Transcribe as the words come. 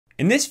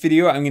In this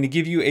video, I'm going to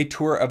give you a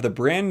tour of the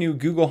brand new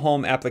Google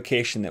Home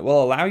application that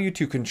will allow you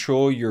to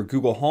control your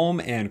Google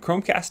Home and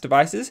Chromecast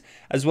devices,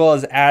 as well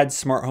as add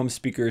smart home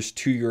speakers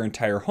to your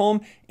entire home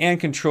and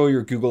control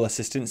your Google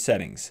Assistant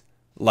settings.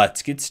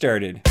 Let's get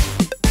started.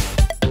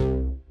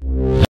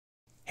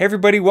 Hey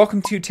everybody,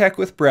 welcome to Tech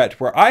with Brett,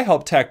 where I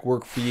help tech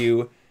work for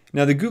you.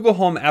 Now, the Google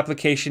Home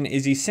application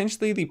is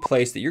essentially the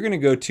place that you're going to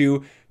go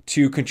to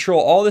control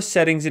all the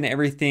settings and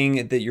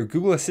everything that your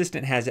Google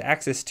Assistant has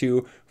access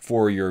to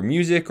for your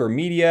music or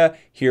media.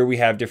 Here we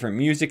have different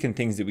music and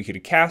things that we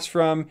could cast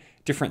from,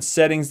 different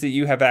settings that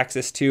you have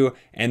access to,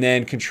 and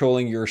then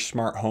controlling your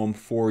smart home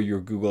for your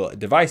Google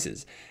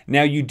devices.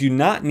 Now, you do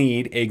not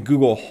need a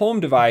Google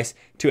Home device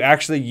to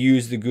actually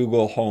use the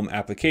Google Home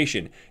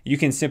application. You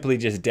can simply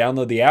just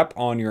download the app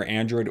on your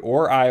Android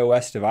or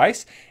iOS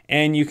device,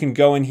 and you can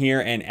go in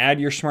here and add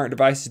your smart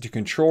devices to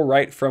control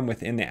right from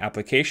within the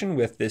application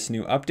with this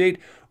new update,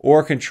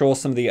 or control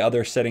some of the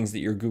other settings that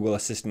your Google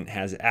Assistant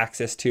has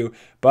access to.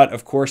 But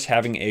of course,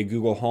 having a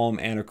Google Home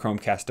and a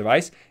Chromecast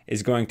device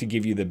is going to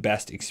give you the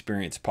best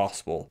experience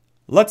possible.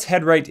 Let's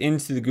head right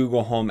into the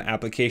Google Home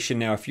application.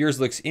 Now, if yours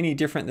looks any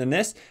different than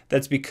this,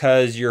 that's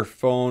because your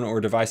phone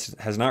or device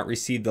has not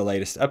received the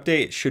latest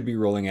update. It should be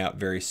rolling out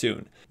very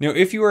soon. Now,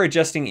 if you are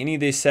adjusting any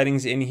of these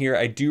settings in here,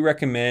 I do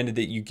recommend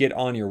that you get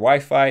on your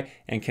Wi-Fi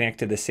and connect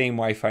to the same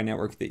Wi-Fi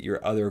network that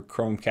your other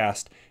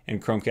Chromecast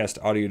and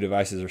Chromecast audio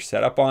devices are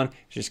set up on.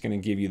 It's just going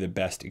to give you the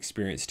best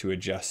experience to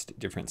adjust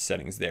different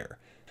settings there.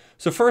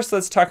 So first,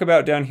 let's talk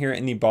about down here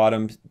in the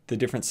bottom, the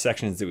different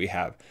sections that we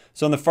have.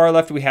 So on the far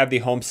left, we have the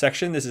home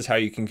section. This is how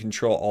you can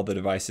control all the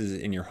devices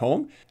in your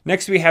home.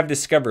 Next, we have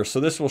Discover.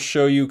 So this will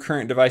show you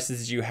current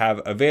devices you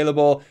have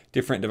available,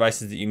 different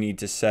devices that you need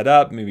to set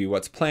up, maybe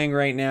what's playing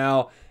right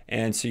now.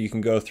 And so you can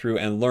go through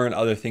and learn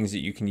other things that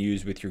you can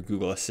use with your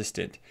Google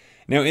Assistant.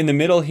 Now in the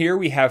middle here,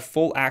 we have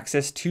full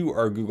access to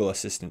our Google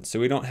Assistant.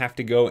 So we don't have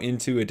to go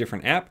into a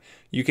different app.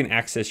 You can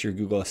access your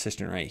Google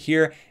Assistant right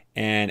here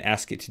and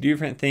ask it to do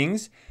different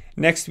things.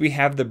 Next, we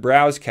have the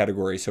Browse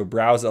category. So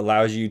Browse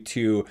allows you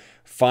to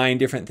find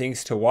different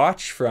things to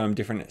watch from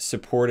different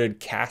supported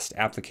cast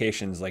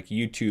applications like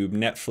YouTube,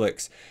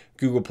 Netflix,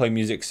 Google Play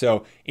Music.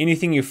 So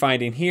anything you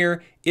find in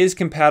here is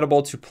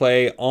compatible to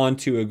play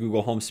onto a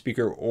Google Home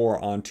speaker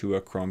or onto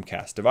a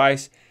Chromecast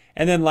device.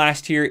 And then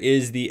last here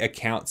is the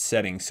account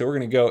settings. So we're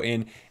going to go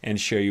in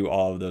and show you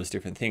all of those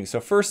different things. So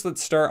first,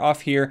 let's start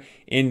off here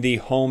in the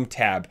Home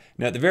tab.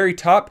 Now at the very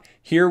top,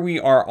 here we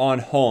are on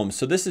Home.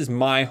 So this is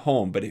my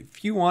home, but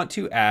if you want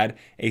to add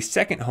a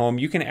second home,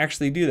 you can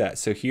actually do that.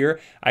 So here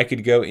I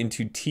could go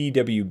into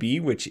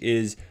TWB, which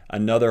is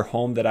another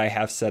home that I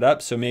have set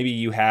up. So maybe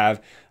you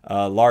have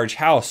a large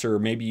house, or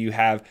maybe you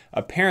have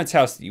a parent's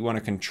house that you want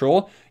to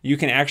control. You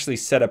can actually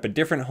set up a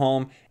different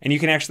home, and you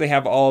can actually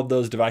have all of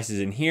those devices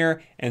in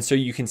here. And so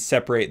you can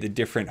separate the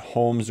different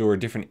homes or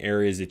different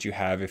areas that you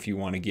have if you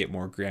want to get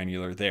more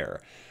granular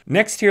there.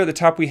 Next, here at the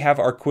top, we have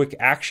our quick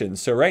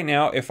actions. So right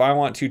now, if I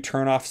want to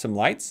turn off some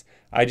lights,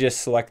 I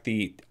just select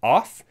the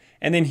off.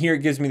 And then here it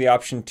gives me the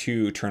option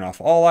to turn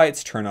off all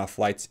lights, turn off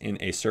lights in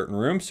a certain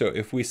room. So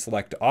if we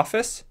select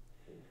office,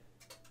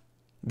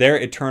 there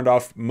it turned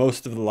off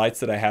most of the lights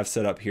that I have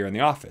set up here in the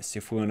office.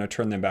 If we want to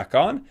turn them back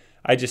on,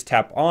 I just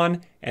tap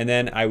on and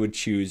then I would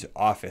choose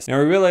office. Now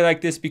I really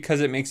like this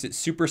because it makes it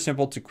super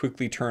simple to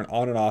quickly turn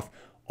on and off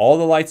all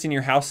the lights in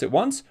your house at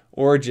once,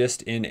 or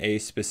just in a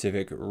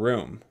specific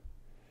room.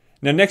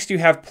 Now next you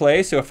have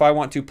play. So if I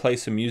want to play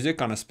some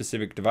music on a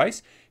specific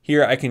device,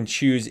 here I can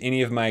choose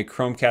any of my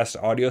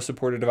Chromecast audio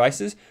supported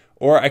devices,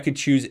 or I could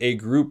choose a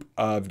group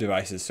of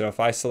devices. So if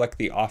I select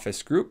the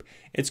office group,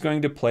 it's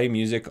going to play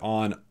music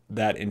on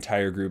that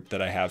entire group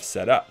that I have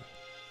set up.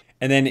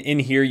 And then in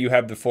here you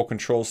have the full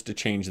controls to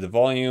change the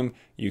volume.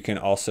 You can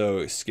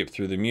also skip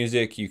through the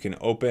music. You can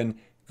open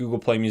Google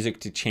Play Music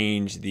to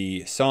change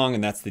the song,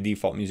 and that's the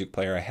default music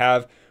player I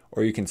have.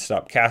 Or you can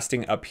stop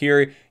casting. Up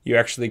here, you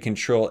actually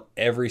control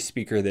every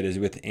speaker that is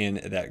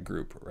within that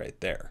group right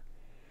there.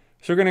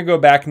 So we're going to go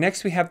back.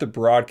 Next, we have the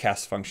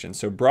broadcast function.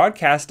 So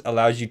broadcast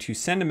allows you to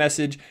send a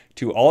message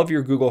to all of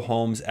your Google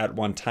Homes at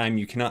one time.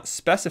 You cannot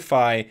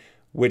specify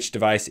which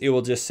device. It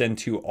will just send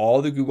to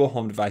all the Google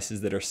Home devices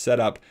that are set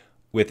up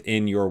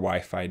within your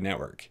Wi-Fi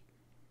network.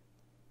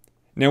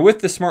 Now with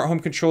the smart home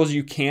controls,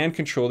 you can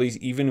control these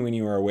even when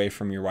you are away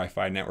from your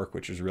Wi-Fi network,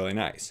 which is really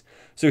nice.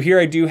 So here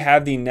I do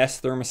have the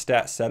Nest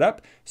thermostat set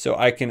up. So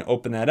I can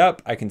open that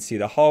up. I can see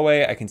the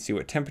hallway. I can see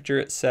what temperature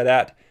it's set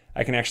at.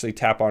 I can actually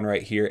tap on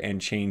right here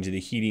and change the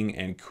heating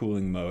and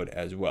cooling mode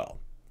as well.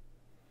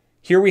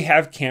 Here we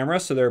have camera,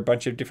 so there are a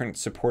bunch of different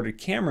supported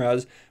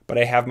cameras, but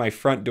I have my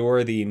front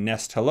door, the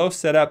Nest Hello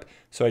set up,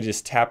 so I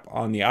just tap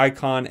on the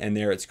icon and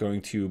there it's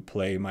going to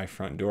play my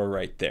front door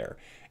right there.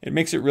 It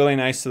makes it really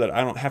nice so that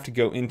I don't have to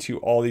go into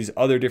all these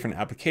other different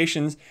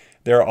applications.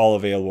 They're all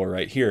available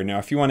right here. Now,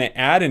 if you want to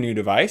add a new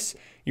device,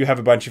 you have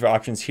a bunch of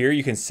options here.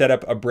 You can set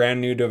up a brand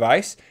new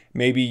device.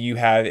 Maybe you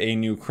have a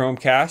new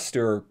Chromecast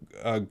or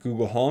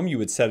Google Home, you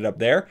would set it up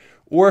there.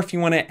 Or if you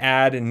want to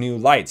add new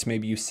lights,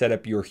 maybe you set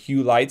up your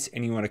hue lights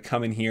and you want to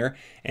come in here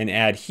and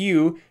add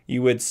hue,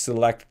 you would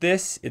select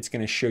this. It's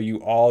going to show you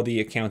all the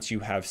accounts you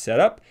have set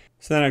up.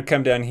 So then I'd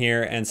come down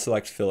here and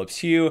select Philips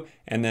Hue,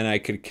 and then I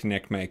could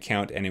connect my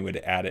account and it would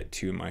add it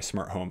to my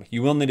smart home.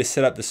 You will need to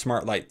set up the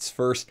smart lights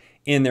first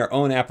in their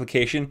own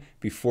application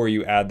before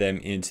you add them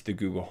into the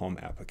Google Home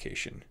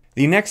application.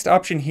 The next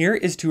option here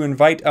is to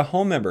invite a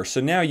home member. So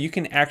now you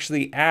can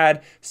actually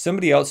add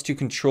somebody else to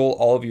control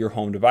all of your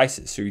home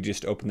devices. So you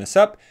just open this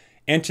up,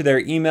 enter their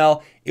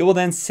email. It will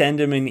then send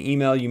them an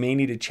email. You may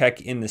need to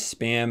check in the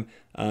spam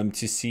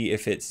to see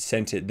if it's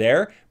sent it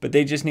there, but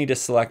they just need to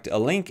select a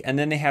link and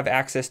then they have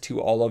access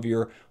to all of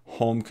your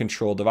home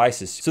control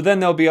devices. So then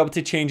they'll be able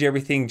to change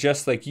everything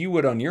just like you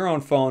would on your own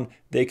phone.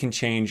 They can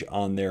change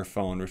on their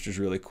phone, which is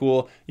really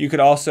cool. You could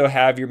also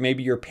have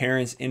maybe your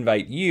parents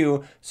invite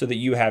you so that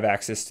you have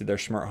access to their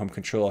smart home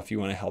control if you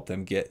want to help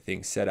them get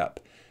things set up.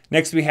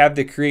 Next, we have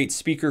the create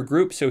speaker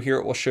group. So here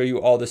it will show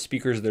you all the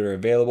speakers that are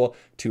available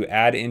to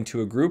add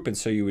into a group. And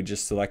so you would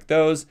just select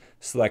those,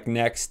 select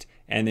next,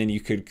 and then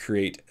you could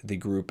create the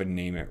group and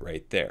name it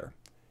right there.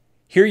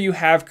 Here you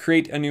have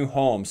create a new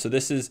home. So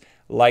this is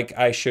like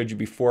I showed you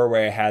before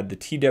where I had the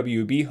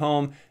TWB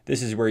home.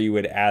 This is where you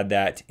would add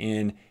that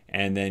in,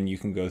 and then you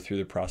can go through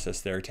the process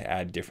there to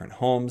add different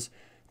homes.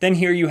 Then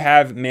here you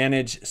have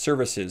manage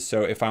services.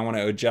 So if I want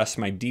to adjust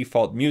my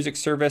default music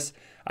service,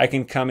 I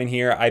can come in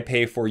here. I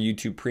pay for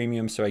YouTube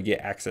Premium, so I get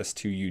access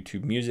to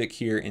YouTube Music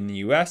here in the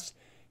US.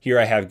 Here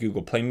I have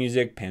Google Play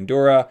Music,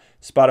 Pandora,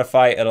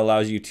 Spotify. It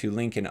allows you to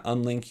link and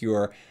unlink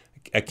your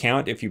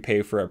account if you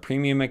pay for a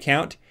premium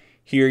account.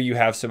 Here you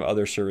have some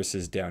other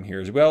services down here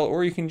as well,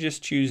 or you can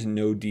just choose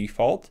no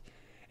default.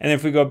 And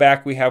if we go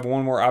back, we have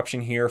one more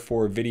option here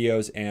for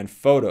videos and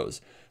photos.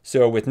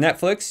 So with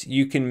Netflix,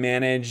 you can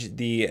manage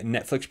the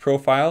Netflix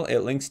profile it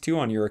links to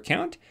on your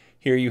account.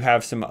 Here you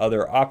have some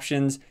other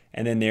options,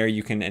 and then there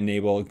you can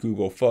enable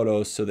Google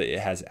Photos so that it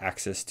has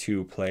access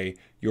to play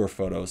your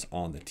photos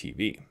on the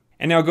TV.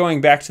 And now going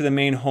back to the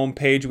main home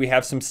page, we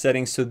have some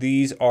settings. So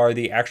these are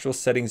the actual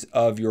settings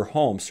of your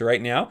home. So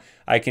right now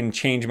I can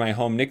change my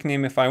home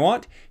nickname if I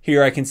want.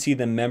 Here I can see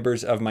the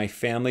members of my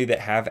family that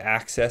have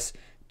access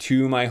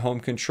to my home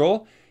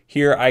control.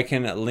 Here I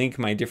can link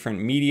my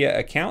different media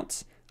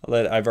accounts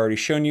that I've already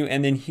shown you.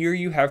 And then here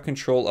you have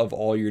control of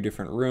all your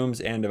different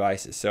rooms and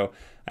devices. So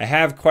I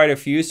have quite a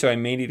few, so I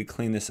may need to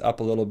clean this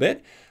up a little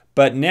bit.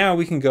 But now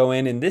we can go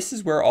in, and this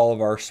is where all of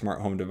our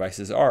smart home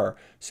devices are.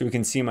 So we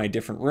can see my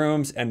different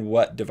rooms and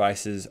what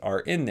devices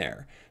are in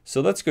there.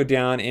 So let's go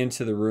down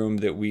into the room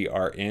that we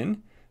are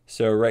in.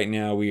 So right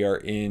now we are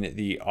in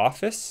the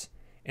office.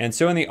 And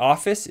so in the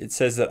office, it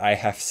says that I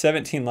have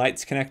 17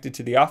 lights connected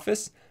to the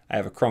office. I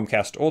have a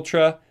Chromecast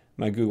Ultra,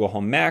 my Google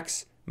Home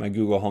Max, my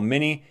Google Home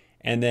Mini,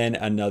 and then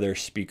another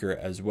speaker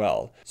as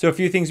well. So a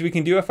few things we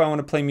can do. If I want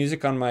to play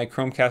music on my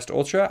Chromecast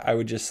Ultra, I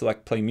would just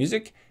select play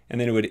music, and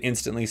then it would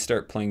instantly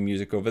start playing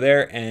music over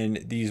there,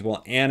 and these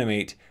will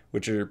animate,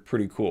 which are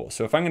pretty cool.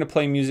 So if I'm going to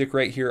play music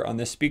right here on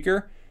this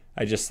speaker,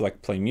 I just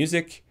select play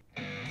music.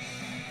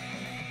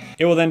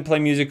 It will then play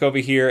music over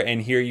here,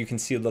 and here you can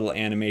see a little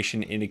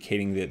animation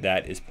indicating that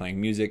that is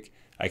playing music.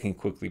 I can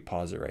quickly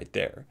pause it right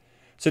there.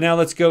 So now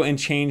let's go and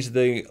change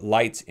the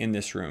lights in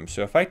this room.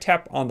 So if I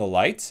tap on the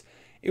lights,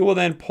 it will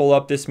then pull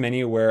up this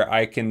menu where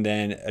I can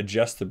then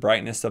adjust the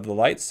brightness of the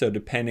lights. So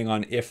depending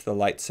on if the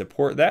lights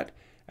support that,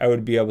 I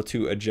would be able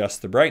to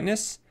adjust the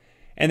brightness.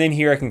 And then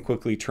here I can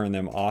quickly turn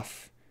them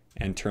off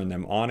and turn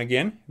them on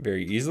again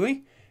very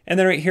easily. And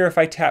then right here, if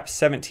I tap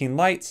 17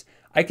 lights,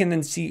 I can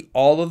then see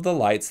all of the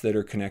lights that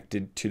are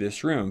connected to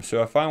this room.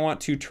 So if I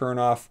want to turn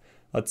off,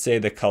 let's say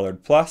the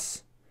colored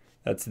plus,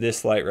 that's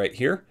this light right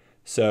here.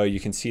 So you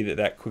can see that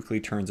that quickly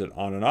turns it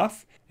on and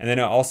off. And then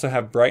I also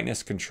have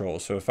brightness control.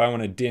 So if I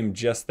want to dim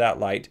just that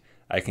light,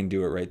 I can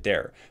do it right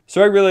there.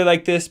 So I really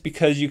like this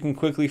because you can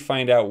quickly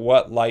find out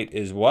what light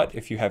is what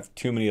if you have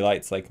too many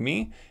lights like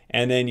me,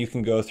 and then you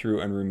can go through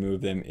and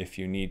remove them if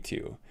you need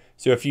to.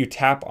 So if you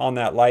tap on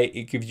that light,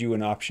 it gives you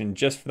an option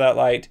just for that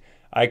light.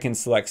 I can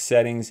select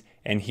settings,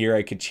 and here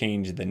I could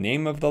change the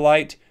name of the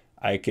light.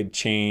 I could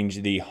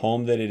change the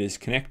home that it is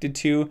connected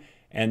to,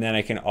 and then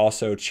I can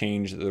also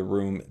change the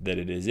room that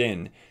it is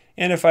in.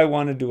 And if I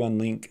wanted to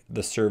unlink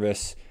the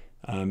service,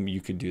 you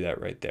could do that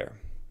right there.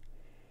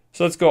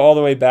 So let's go all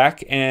the way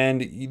back,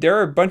 and there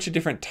are a bunch of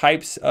different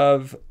types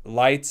of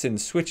lights and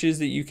switches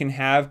that you can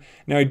have.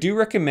 Now I do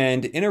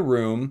recommend in a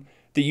room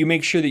that you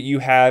make sure that you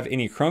have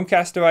any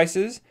Chromecast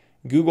devices,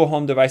 Google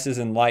Home devices,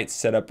 and lights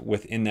set up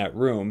within that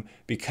room,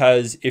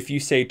 because if you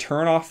say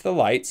turn off the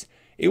lights,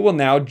 it will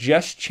now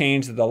just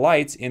change the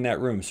lights in that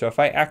room. So if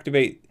I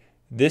activate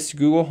this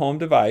Google Home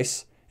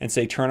device and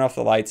say turn off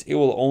the lights, it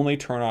will only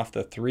turn off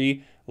the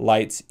 3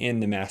 lights in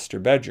the master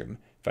bedroom.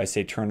 If I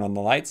say turn on the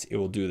lights, it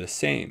will do the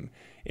same.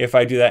 If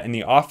I do that in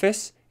the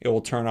office, it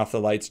will turn off the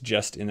lights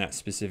just in that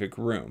specific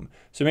room.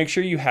 So make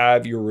sure you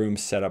have your room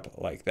set up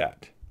like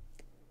that.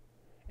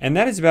 And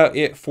that is about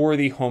it for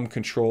the home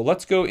control.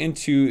 Let's go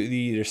into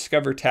the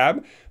Discover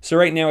tab. So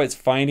right now it's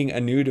finding a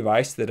new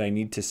device that I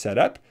need to set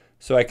up.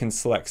 So I can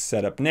select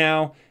Setup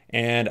Now,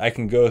 and I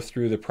can go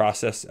through the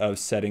process of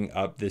setting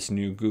up this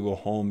new Google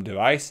Home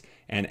device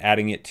and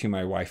adding it to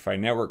my Wi-Fi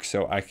network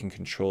so I can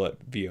control it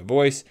via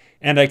voice,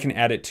 and I can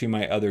add it to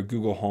my other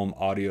Google Home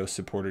audio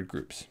supported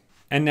groups.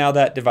 And now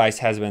that device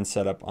has been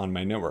set up on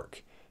my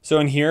network. So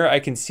in here,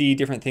 I can see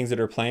different things that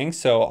are playing.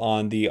 So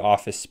on the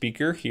Office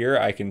speaker here,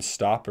 I can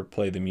stop or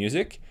play the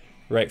music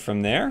right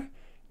from there.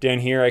 Down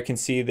here, I can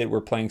see that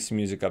we're playing some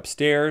music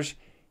upstairs.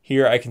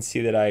 Here, I can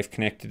see that I've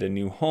connected a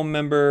new home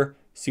member,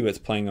 see what's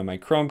playing on my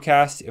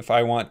Chromecast. If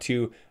I want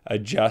to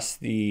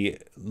adjust the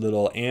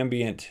little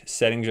ambient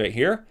settings right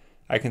here,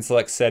 I can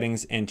select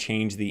settings and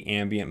change the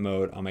ambient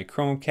mode on my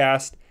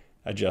Chromecast,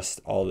 adjust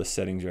all the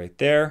settings right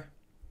there.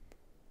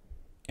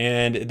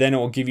 And then it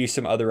will give you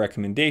some other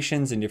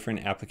recommendations and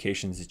different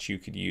applications that you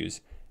could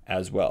use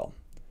as well.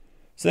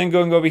 So then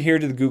going over here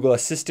to the Google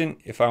Assistant,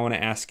 if I want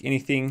to ask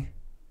anything,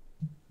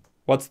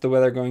 what's the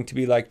weather going to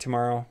be like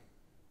tomorrow?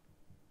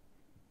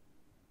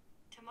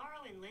 Tomorrow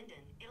in Linden,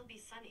 it'll be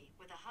sunny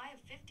with a high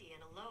of 50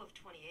 and a low of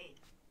 28.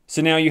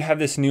 So now you have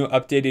this new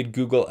updated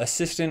Google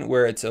Assistant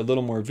where it's a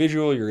little more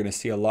visual. You're going to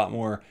see a lot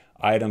more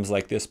items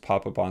like this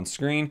pop up on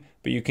screen,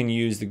 but you can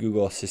use the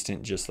Google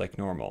Assistant just like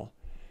normal.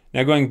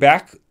 Now going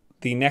back,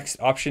 the next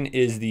option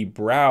is the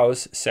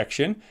Browse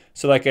section.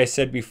 So like I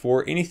said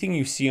before, anything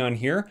you see on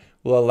here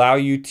will allow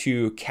you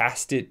to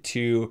cast it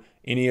to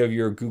any of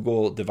your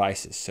Google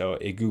devices. So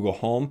a Google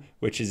Home,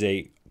 which is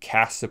a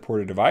cast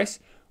supported device,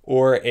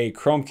 or a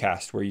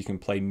Chromecast where you can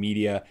play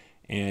media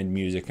and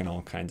music and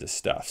all kinds of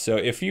stuff. So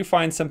if you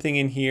find something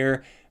in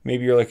here,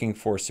 maybe you're looking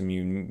for some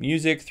new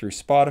music through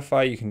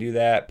Spotify, you can do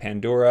that.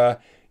 Pandora,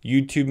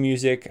 YouTube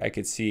music, I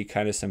could see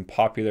kind of some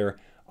popular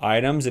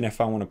items. And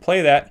if I want to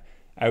play that,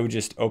 I would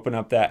just open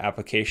up that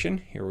application.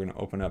 Here we're going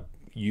to open up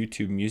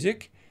YouTube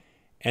Music.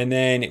 And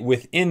then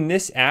within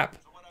this app,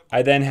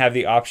 I then have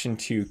the option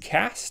to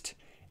cast,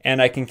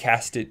 and I can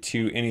cast it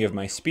to any of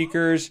my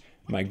speakers,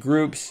 my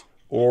groups,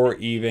 or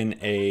even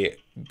a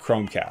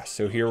Chromecast.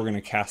 So here we're going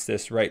to cast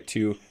this right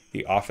to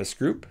the Office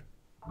group.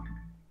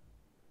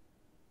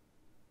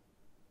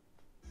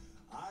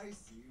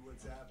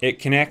 It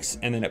connects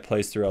and then it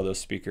plays through all those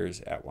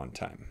speakers at one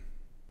time.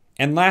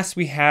 And last,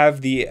 we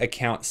have the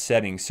account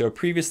settings. So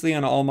previously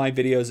on all my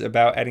videos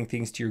about adding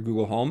things to your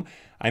Google Home,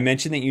 I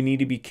mentioned that you need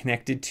to be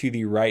connected to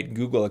the right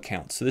Google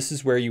account. So this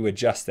is where you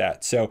adjust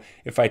that. So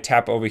if I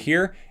tap over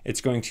here,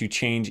 it's going to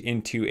change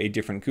into a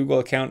different Google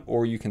account,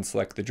 or you can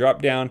select the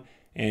drop down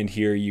and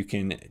here you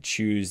can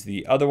choose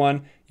the other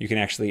one. You can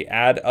actually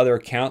add other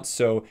accounts.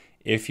 So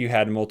if you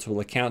had multiple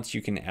accounts,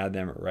 you can add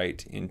them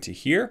right into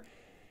here.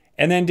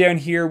 And then down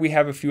here, we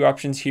have a few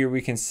options here.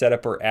 We can set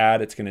up or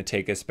add. It's going to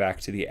take us back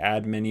to the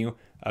add menu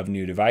of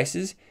new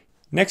devices.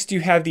 Next,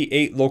 you have the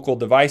 8 local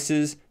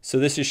devices. So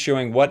this is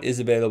showing what is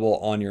available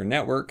on your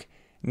network.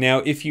 Now,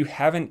 if you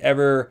haven't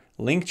ever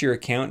linked your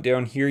account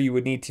down here, you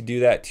would need to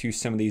do that to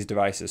some of these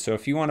devices. So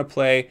if you want to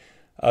play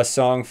a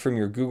song from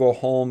your Google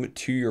Home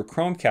to your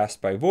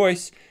Chromecast by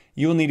voice,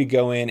 you will need to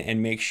go in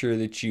and make sure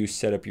that you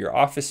set up your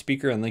Office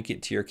speaker and link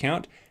it to your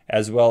account,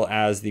 as well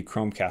as the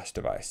Chromecast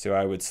device. So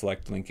I would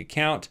select link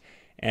account,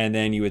 and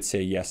then you would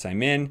say, yes,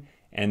 I'm in,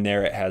 and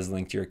there it has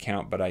linked your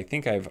account, but I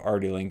think I've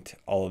already linked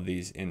all of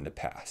these in the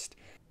past.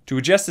 To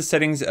adjust the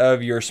settings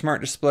of your Smart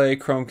Display,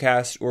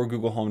 Chromecast, or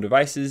Google Home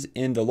devices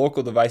in the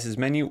local devices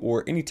menu,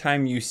 or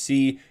anytime you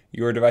see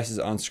your devices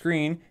on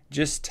screen,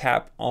 just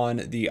tap on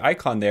the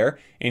icon there,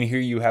 and here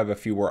you have a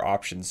few more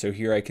options. So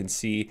here I can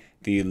see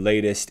the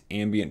latest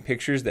ambient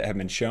pictures that have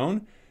been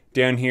shown.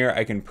 Down here,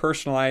 I can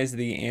personalize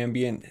the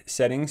ambient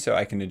settings, so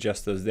I can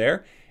adjust those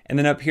there. And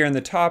then up here in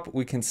the top,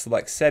 we can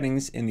select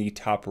settings in the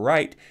top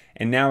right.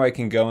 And now I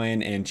can go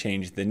in and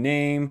change the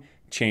name,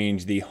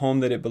 change the home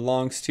that it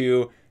belongs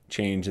to,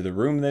 change the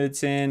room that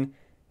it's in,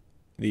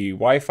 the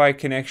Wi-Fi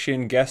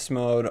connection, guest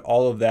mode,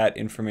 all of that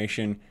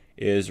information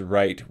is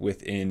right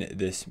within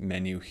this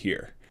menu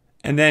here.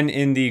 And then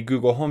in the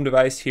Google Home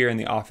device here in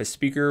the Office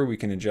speaker, we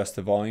can adjust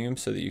the volume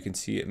so that you can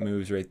see it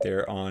moves right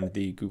there on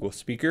the Google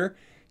speaker.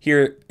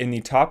 Here in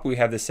the top, we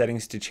have the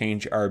settings to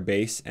change our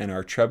bass and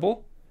our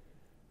treble.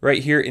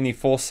 Right here in the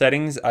full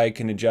settings, I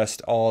can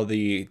adjust all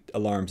the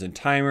alarms and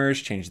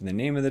timers, change the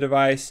name of the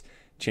device,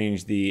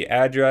 change the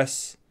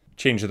address,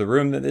 change the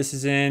room that this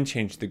is in,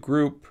 change the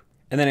group.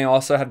 And then I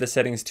also have the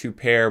settings to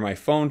pair my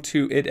phone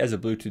to it as a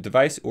Bluetooth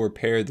device or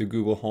pair the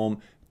Google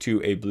Home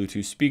to a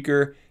Bluetooth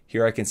speaker.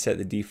 Here I can set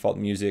the default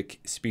music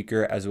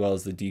speaker as well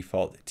as the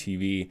default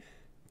TV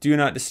do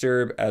not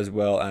disturb, as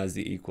well as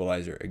the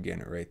equalizer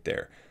again right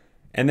there.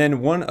 And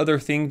then one other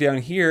thing down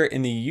here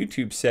in the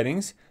YouTube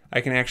settings,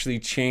 I can actually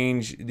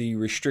change the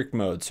restrict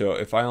mode. So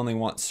if I only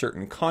want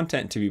certain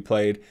content to be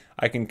played,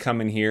 I can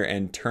come in here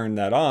and turn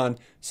that on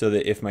so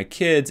that if my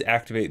kids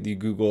activate the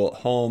Google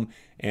Home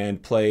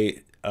and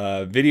play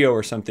a video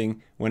or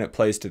something, when it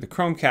plays to the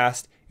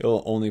Chromecast, it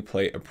will only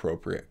play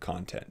appropriate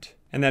content.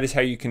 And that is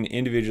how you can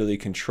individually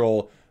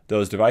control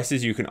those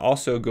devices. You can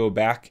also go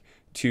back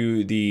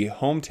to the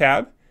Home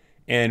tab,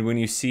 and when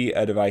you see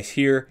a device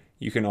here,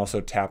 you can also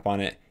tap on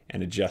it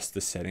and adjust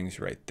the settings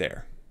right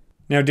there.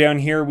 Now down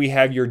here we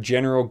have your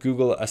general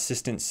Google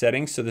Assistant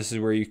settings. So this is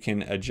where you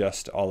can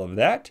adjust all of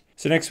that.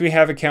 So next we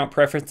have account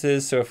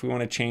preferences. So if we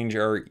want to change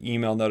our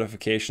email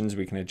notifications,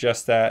 we can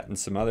adjust that and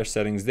some other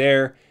settings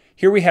there.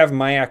 Here we have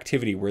My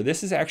Activity, where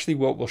this is actually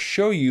what will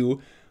show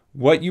you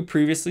what you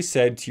previously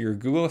said to your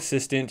Google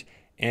Assistant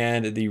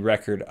and the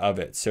record of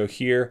it. So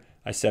here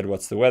I said,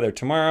 what's the weather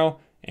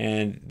tomorrow?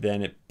 And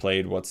then it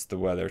played what's the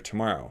weather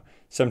tomorrow.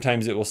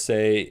 Sometimes it will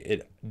say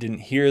it didn't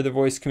hear the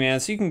voice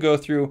command. So you can go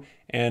through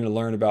and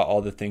learn about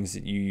all the things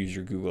that you use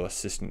your Google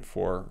Assistant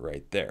for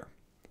right there.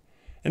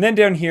 And then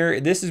down here,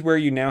 this is where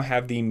you now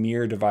have the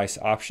mirror device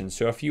option.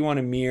 So if you want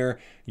to mirror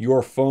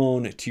your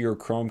phone to your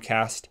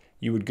Chromecast,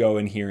 you would go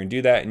in here and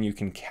do that, and you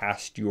can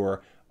cast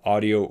your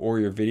audio or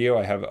your video.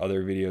 I have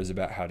other videos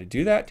about how to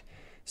do that.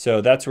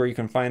 So that's where you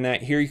can find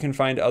that. Here you can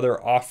find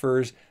other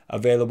offers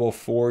available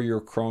for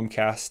your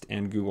Chromecast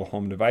and Google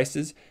Home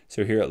devices.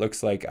 So here it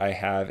looks like I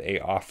have an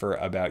offer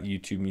about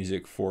YouTube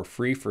Music for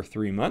free for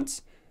 3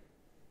 months.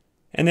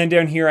 And then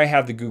down here I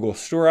have the Google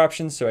Store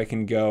options, so I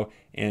can go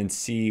and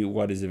see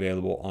what is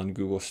available on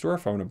Google Store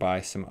if I want to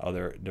buy some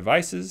other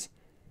devices.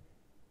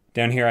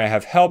 Down here I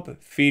have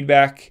help,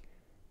 feedback,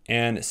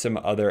 and some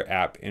other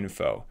app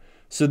info.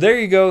 So there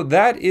you go.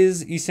 That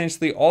is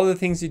essentially all the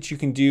things that you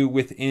can do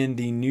within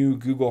the new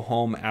Google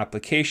Home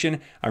application.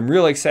 I'm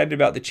really excited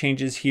about the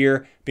changes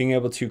here, being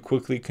able to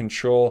quickly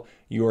control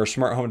your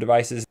smart home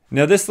devices.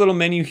 Now this little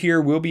menu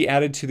here will be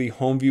added to the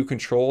home view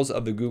controls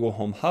of the Google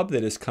Home Hub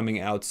that is coming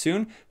out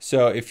soon.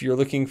 So if you're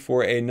looking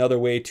for another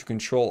way to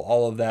control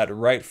all of that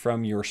right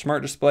from your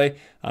smart display,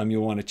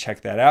 you'll want to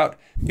check that out.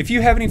 If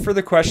you have any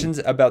further questions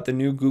about the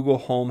new Google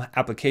Home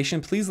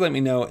application, please let me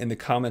know in the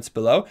comments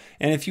below.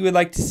 And if you would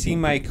like to see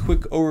my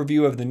quick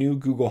overview of the new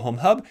Google Home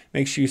Hub,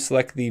 make sure you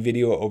select the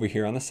video over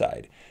here on the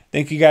side.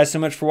 Thank you guys so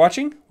much for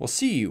watching. We'll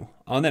see you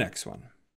on the next one.